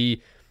to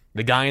be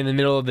the guy in the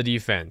middle of the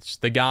defense,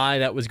 the guy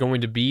that was going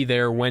to be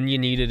there when you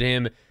needed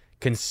him,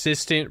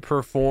 consistent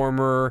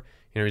performer.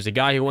 He's a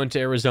guy who went to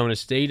Arizona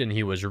State and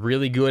he was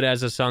really good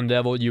as a Sun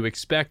Devil. You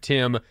expect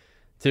him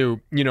to,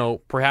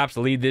 perhaps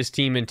lead this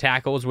team in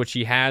tackles, which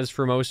he has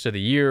for most of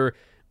the year,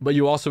 but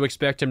you also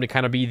expect him to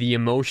kind of be the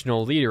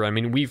emotional leader. I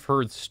mean, we've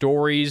heard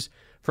stories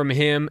from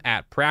him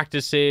at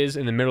practices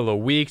in the middle of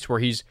weeks where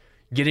he's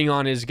getting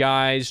on his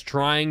guys,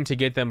 trying to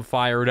get them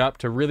fired up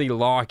to really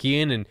lock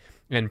in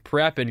and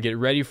prep and get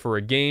ready for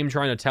a game,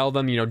 trying to tell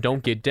them,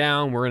 don't get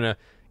down. We're in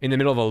the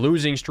middle of a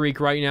losing streak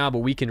right now, but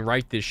we can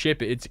right this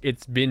ship.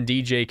 It's been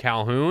DJ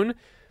Calhoun.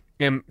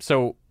 And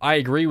so I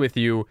agree with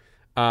you.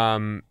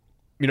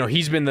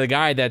 He's been the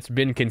guy that's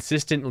been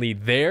consistently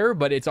there,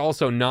 but it's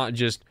also not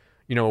just,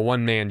 a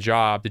one-man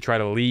job to try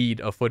to lead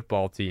a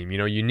football team.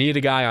 You need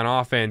a guy on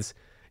offense,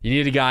 you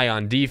need a guy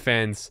on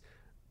defense,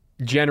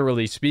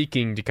 generally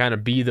speaking, to kind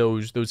of be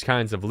those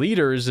kinds of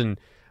leaders. And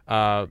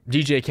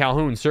DJ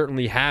Calhoun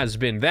certainly has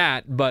been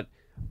that, but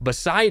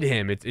beside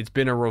him, it's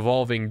been a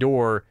revolving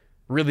door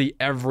really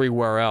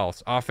everywhere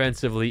else,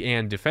 offensively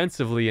and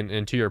defensively.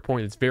 And to your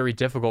point, it's very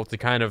difficult to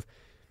kind of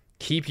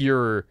keep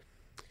your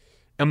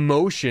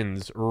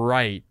emotions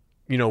right,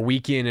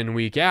 week in and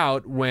week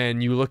out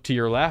when you look to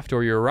your left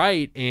or your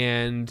right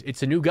and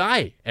it's a new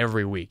guy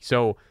every week.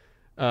 So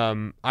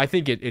I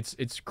think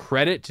it's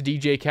credit to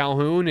DJ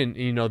Calhoun and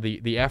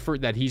the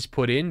effort that he's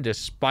put in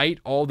despite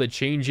all the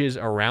changes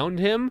around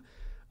him.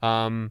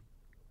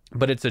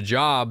 But it's a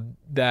job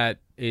that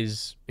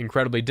is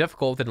incredibly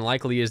difficult and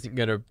likely isn't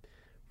going to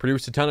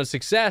produce a ton of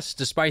success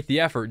despite the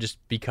effort, just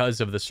because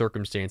of the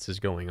circumstances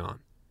going on.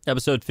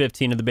 Episode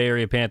 15 of the Bay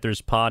Area Panthers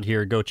pod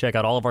here. Go check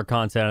out all of our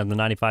content on the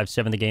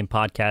 95.7 The Game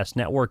Podcast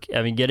Network.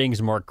 Evan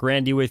Giddings, Mark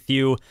Grandy with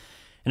you.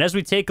 And as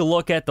we take a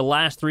look at the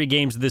last 3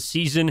 games of this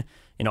season,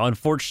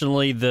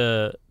 unfortunately,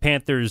 the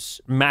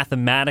Panthers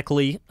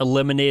mathematically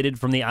eliminated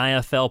from the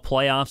IFL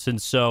playoffs.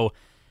 And so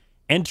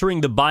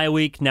entering the bye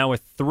week now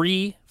with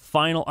 3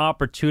 final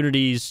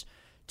opportunities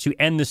to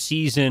end the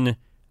season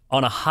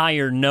on a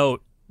higher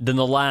note than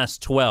the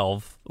last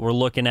 12. We're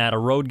looking at a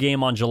road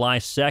game on July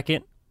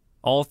 2nd.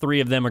 All 3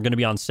 of them are going to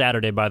be on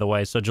Saturday, by the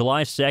way. So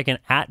July 2nd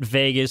at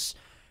Vegas,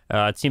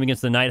 A team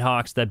against the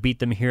Nighthawks that beat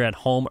them here at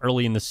home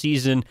early in the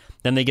season.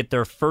 Then they get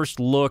their first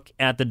look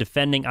at the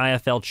defending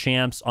IFL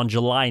champs on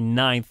July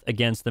 9th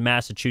against the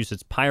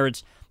Massachusetts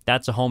Pirates.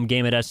 That's a home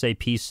game at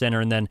SAP Center.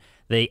 And then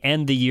they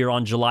end the year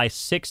on July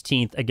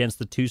 16th against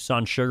the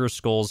Tucson Sugar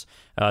Skulls,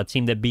 a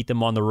team that beat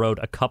them on the road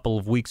a couple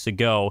of weeks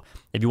ago.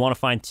 If you want to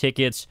find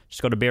tickets,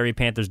 just go to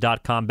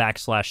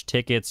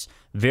BayAreaPanthers.com/tickets.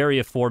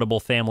 Very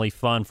affordable family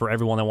fun for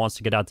everyone that wants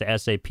to get out to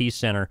SAP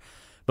Center.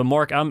 But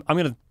Mark, I'm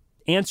going to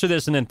answer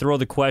this and then throw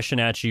the question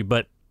at you.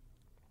 But,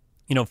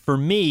 for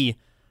me,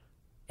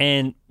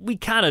 and we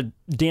kind of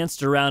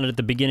danced around it at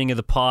the beginning of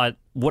the pod,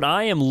 what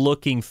I am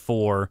looking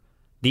for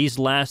these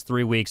last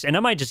 3 weeks, and I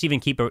might just even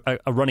keep a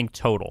running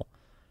total,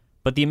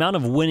 but the amount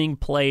of winning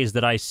plays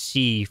that I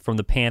see from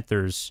the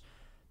Panthers,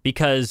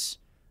 because,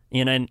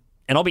 and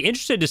I'll be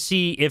interested to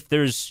see if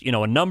there's,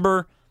 a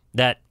number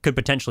that could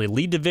potentially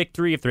lead to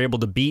victory if they're able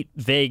to beat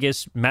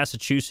Vegas,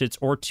 Massachusetts,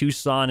 or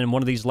Tucson in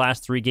one of these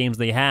last 3 games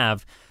they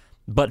have.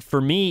 But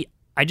for me,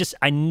 I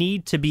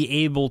need to be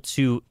able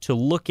to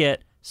look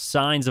at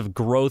signs of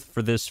growth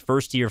for this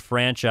first-year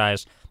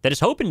franchise that is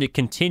hoping to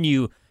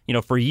continue,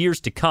 for years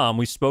to come.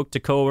 We spoke to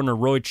co-owner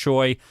Roy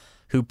Choi,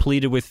 who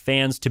pleaded with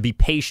fans to be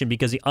patient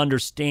because he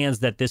understands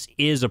that this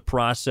is a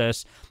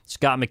process.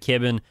 Scott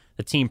McKibben,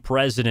 the team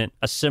president,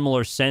 a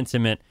similar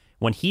sentiment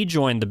when he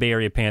joined the Bay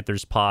Area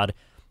Panthers pod.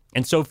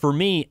 And so for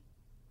me,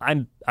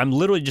 I'm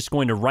literally just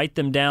going to write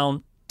them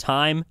down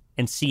time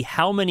and see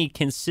how many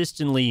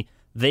consistently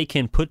they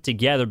can put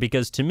together,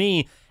 because to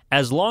me,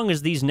 as long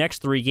as these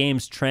next 3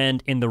 games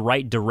trend in the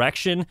right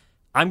direction,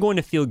 I'm going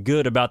to feel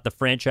good about the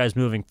franchise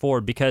moving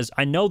forward, because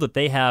I know that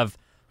they have,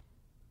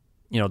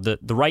 the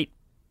right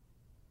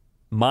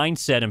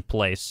mindset in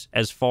place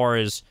as far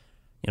as,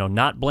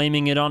 not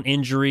blaming it on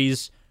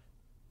injuries,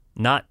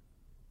 not,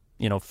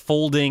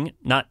 folding,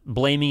 not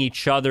blaming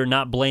each other,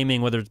 not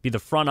blaming whether it be the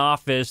front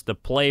office, the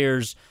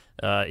players,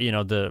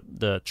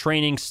 the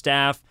training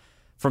staff.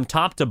 From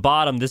top to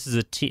bottom, this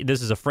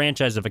is a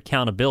franchise of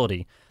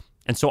accountability.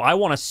 And so I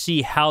want to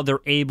see how they're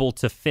able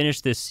to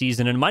finish this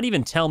season, and it might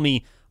even tell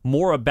me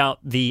more about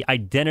the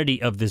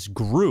identity of this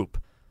group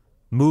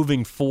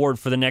moving forward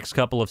for the next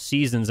couple of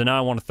seasons. And now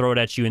I want to throw it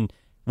at you. And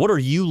what are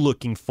you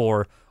looking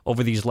for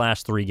over these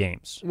last 3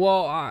 games?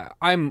 Well,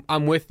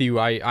 I'm with you.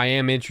 I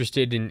am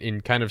interested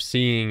in kind of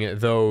seeing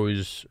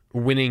those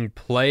winning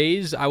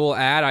plays. I will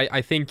add,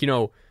 I think,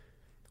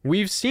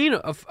 we've seen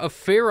a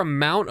fair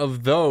amount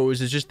of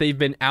those. It's just they've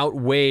been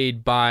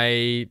outweighed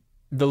by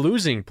the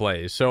losing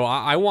plays. So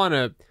I want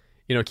to,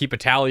 keep a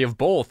tally of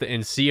both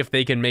and see if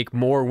they can make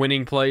more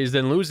winning plays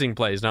than losing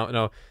plays.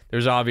 Now,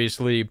 there's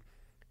obviously,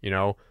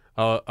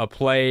 a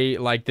play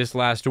like this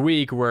last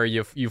week where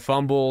you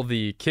fumble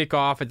the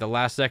kickoff at the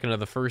last second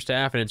of the first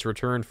half and it's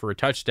returned for a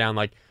touchdown.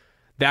 Like,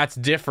 that's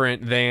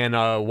different than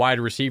a wide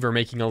receiver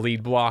making a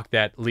lead block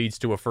that leads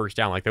to a first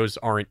down. Like, those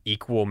aren't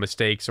equal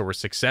mistakes or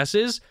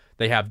successes.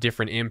 They have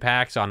different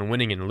impacts on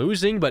winning and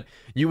losing, but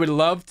you would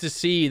love to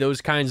see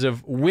those kinds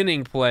of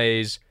winning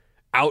plays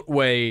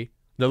outweigh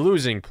the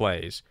losing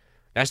plays.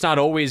 That's not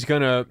always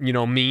going to,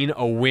 mean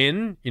a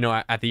win.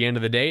 At the end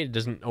of the day, it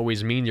doesn't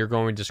always mean you're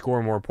going to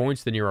score more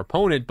points than your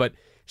opponent, but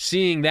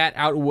seeing that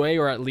outweigh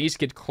or at least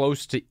get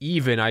close to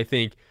even, I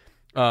think,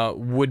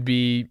 would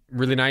be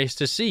really nice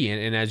to see.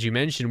 And as you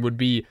mentioned, would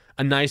be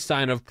a nice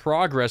sign of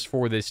progress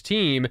for this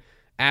team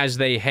as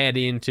they head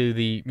into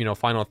the,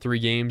 final 3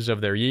 games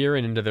of their year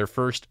and into their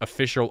first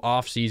official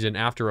offseason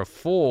after a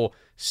full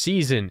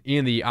season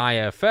in the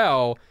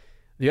IFL.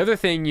 The other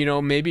thing,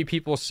 maybe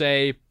people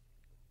say,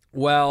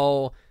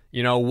 well,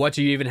 what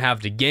do you even have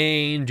to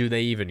gain? Do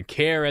they even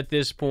care at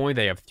this point?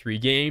 They have 3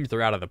 games.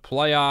 They're out of the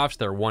playoffs.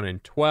 They're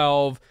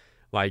 1-12.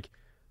 Like,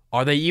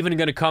 are they even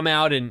going to come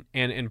out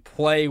and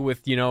play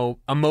with,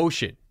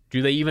 emotion?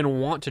 Do they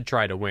even want to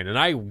try to win? And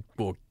I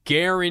will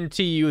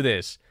guarantee you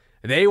this.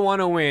 They want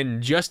to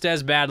win just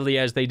as badly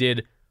as they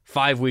did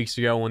 5 weeks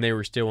ago when they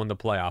were still in the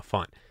playoff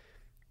hunt.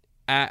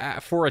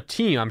 For a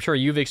team, I'm sure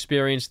you've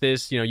experienced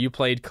this. You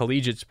played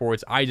collegiate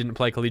sports. I didn't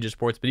play collegiate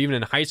sports, but even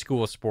in high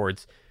school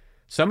sports,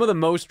 some of the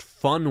most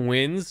fun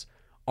wins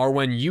are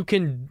when you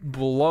can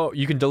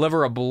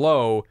deliver a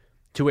blow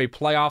to a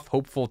playoff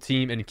hopeful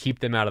team and keep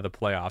them out of the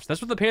playoffs.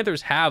 That's what the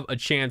Panthers have a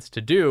chance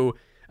to do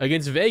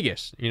against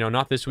Vegas.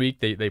 Not this week.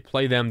 They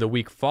play them the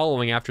week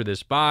following after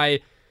this bye.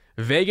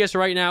 Vegas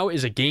right now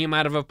is a game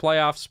out of a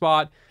playoff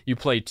spot. You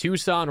play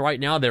Tucson right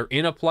now. They're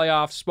in a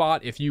playoff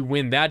spot. If you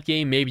win that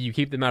game, maybe you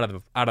keep them out of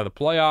the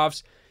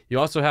playoffs. You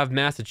also have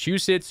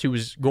Massachusetts, who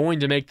is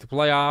going to make the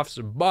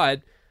playoffs,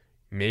 but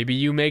maybe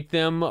you make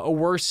them a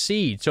worse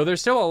seed. So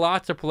there's still a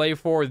lot to play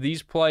for.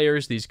 These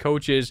players, these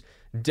coaches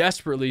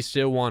desperately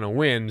still want to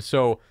win.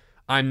 So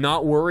I'm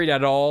not worried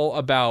at all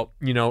about,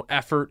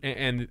 effort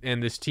and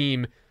this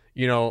team,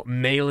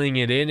 mailing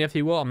it in, if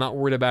you will. I'm not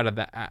worried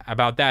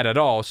about that at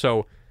all.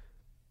 So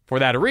for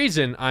that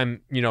reason,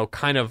 I'm,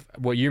 kind of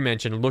what you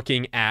mentioned,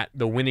 looking at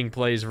the winning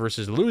plays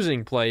versus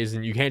losing plays,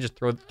 and you can't just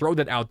throw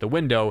that out the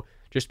window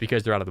just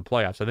because they're out of the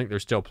playoffs. I think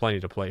there's still plenty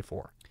to play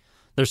for.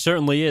 There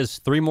certainly is.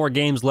 3 more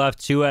games left,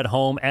 2 at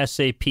home,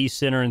 SAP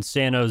Center in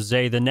San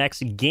Jose. The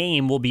next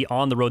game will be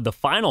on the road, the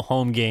final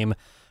home game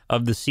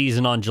of the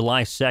season on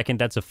July 2nd.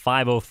 That's a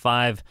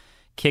 5:05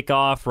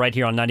 kickoff right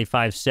here on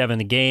 95.7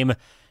 The Game.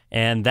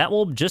 And that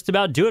will just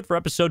about do it for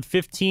episode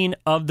 15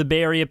 of the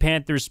Bay Area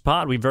Panthers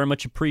pod. We very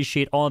much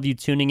appreciate all of you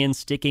tuning in,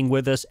 sticking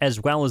with us,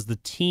 as well as the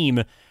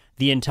team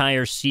the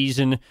entire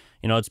season.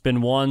 You know, it's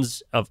been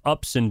ones of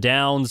ups and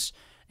downs,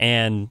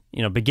 and,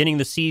 you know, beginning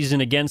the season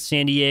against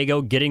San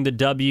Diego, getting the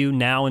W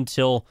now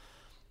until,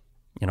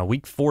 you know,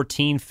 week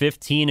 14,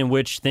 15, in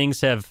which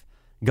things have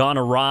gone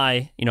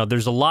awry. You know,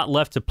 there's a lot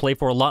left to play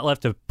for, a lot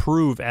left to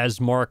prove,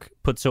 as Mark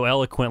put so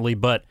eloquently,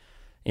 but,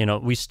 you know,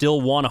 we still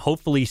want to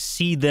hopefully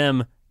see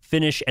them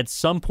finish at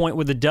some point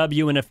with a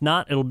W, and if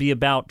not, it'll be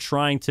about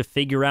trying to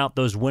figure out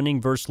those winning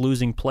versus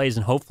losing plays,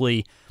 and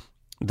hopefully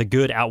the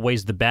good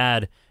outweighs the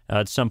bad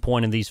at some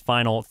point in these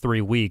final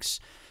 3 weeks.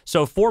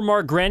 So for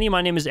Mark Grandy,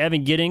 my name is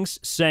Evan Giddings,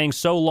 saying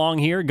so long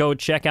here. Go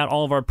check out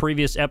all of our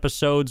previous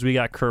episodes. We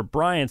got Kurt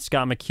Bryant,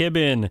 Scott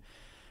McKibben,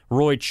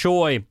 Roy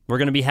Choi. We're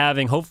going to be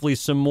having hopefully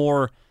some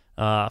more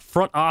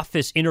front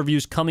office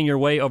interviews coming your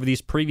way over these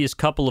previous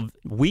couple of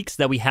weeks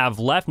that we have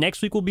left.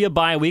 Next week will be a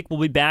bye week. We'll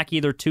be back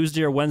either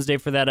Tuesday or Wednesday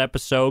for that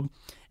episode.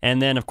 And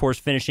then, of course,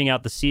 finishing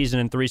out the season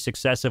in 3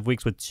 successive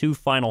weeks with 2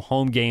 final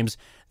home games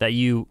that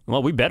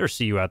we better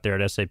see you out there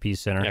at SAP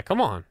Center. Yeah,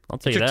 come on. I'll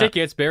tell Get you your that.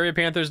 tickets,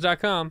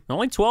 BayAreaPanthers.com.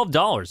 Only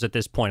 $12 at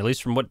this point, at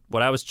least from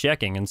what I was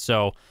checking. And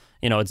so,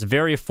 you know, it's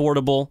very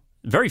affordable,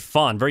 very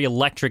fun, very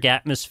electric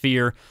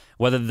atmosphere,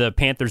 whether the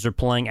Panthers are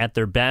playing at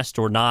their best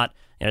or not.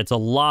 And it's a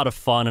lot of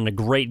fun and a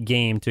great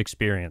game to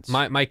experience.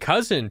 My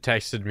cousin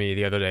texted me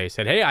the other day,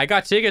 said, "Hey, I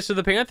got tickets to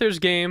the Panthers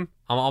game.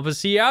 I'll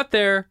see you out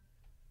there.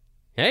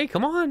 Hey,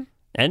 come on."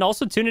 And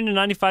also tune into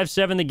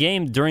 95.7 The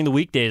Game during the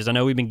weekdays. I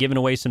know we've been giving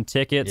away some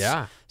tickets.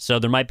 Yeah. So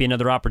there might be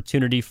another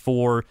opportunity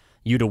for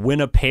you to win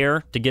a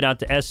pair to get out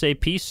to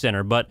SAP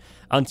Center. But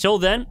until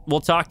then, we'll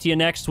talk to you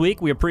next week.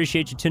 We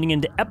appreciate you tuning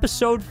into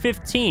episode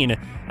 15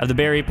 of the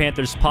Bay Area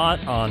Panthers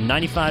pod on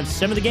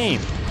 95.7 The Game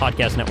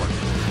Podcast Network.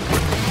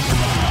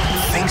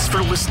 Thanks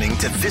for listening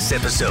to this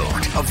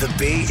episode of the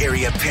Bay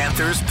Area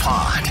Panthers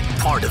pod,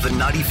 part of the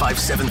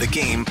 95.7 The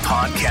Game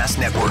Podcast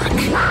Network.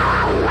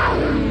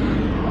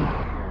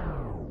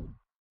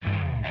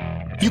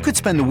 You could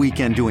spend the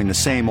weekend doing the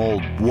same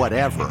old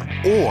whatever,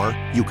 or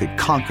you could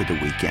conquer the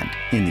weekend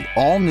in the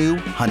all-new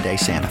Hyundai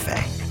Santa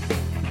Fe.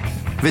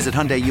 Visit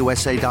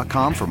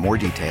HyundaiUSA.com for more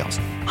details.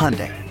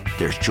 Hyundai,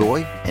 there's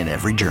joy in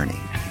every journey.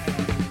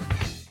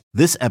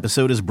 This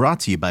episode is brought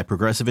to you by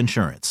Progressive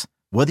Insurance.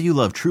 Whether you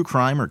love true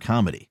crime or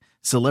comedy,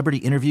 celebrity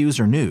interviews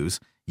or news,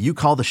 you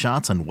call the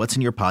shots on what's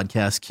in your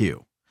podcast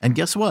queue. And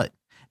guess what?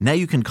 Now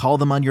you can call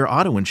them on your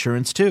auto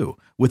insurance too,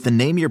 with the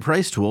Name Your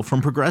Price tool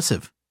from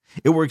Progressive.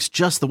 It works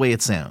just the way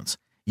it sounds.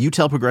 You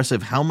tell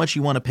Progressive how much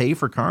you want to pay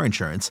for car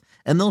insurance,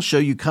 and they'll show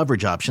you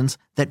coverage options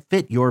that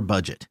fit your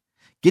budget.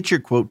 Get your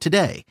quote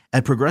today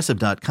at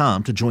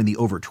Progressive.com to join the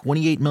over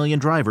 28 million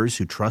drivers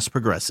who trust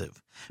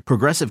Progressive.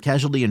 Progressive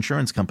Casualty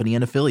Insurance Company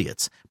and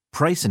Affiliates.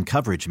 Price and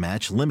coverage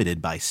match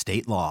limited by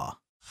state law.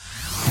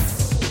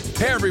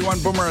 Hey everyone,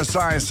 Boomer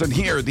Esiason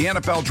here. The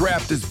NFL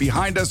Draft is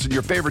behind us and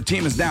your favorite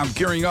team is now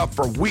gearing up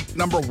for week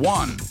number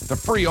 1. The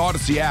free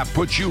Odyssey app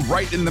puts you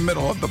right in the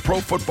middle of the pro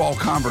football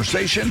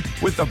conversation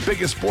with the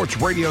biggest sports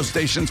radio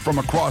stations from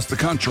across the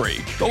country.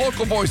 The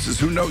local voices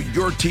who know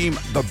your team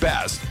the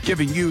best,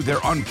 giving you their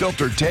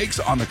unfiltered takes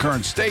on the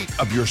current state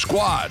of your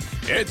squad.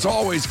 It's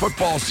always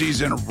football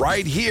season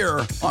right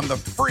here on the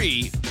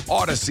free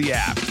Odyssey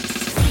app.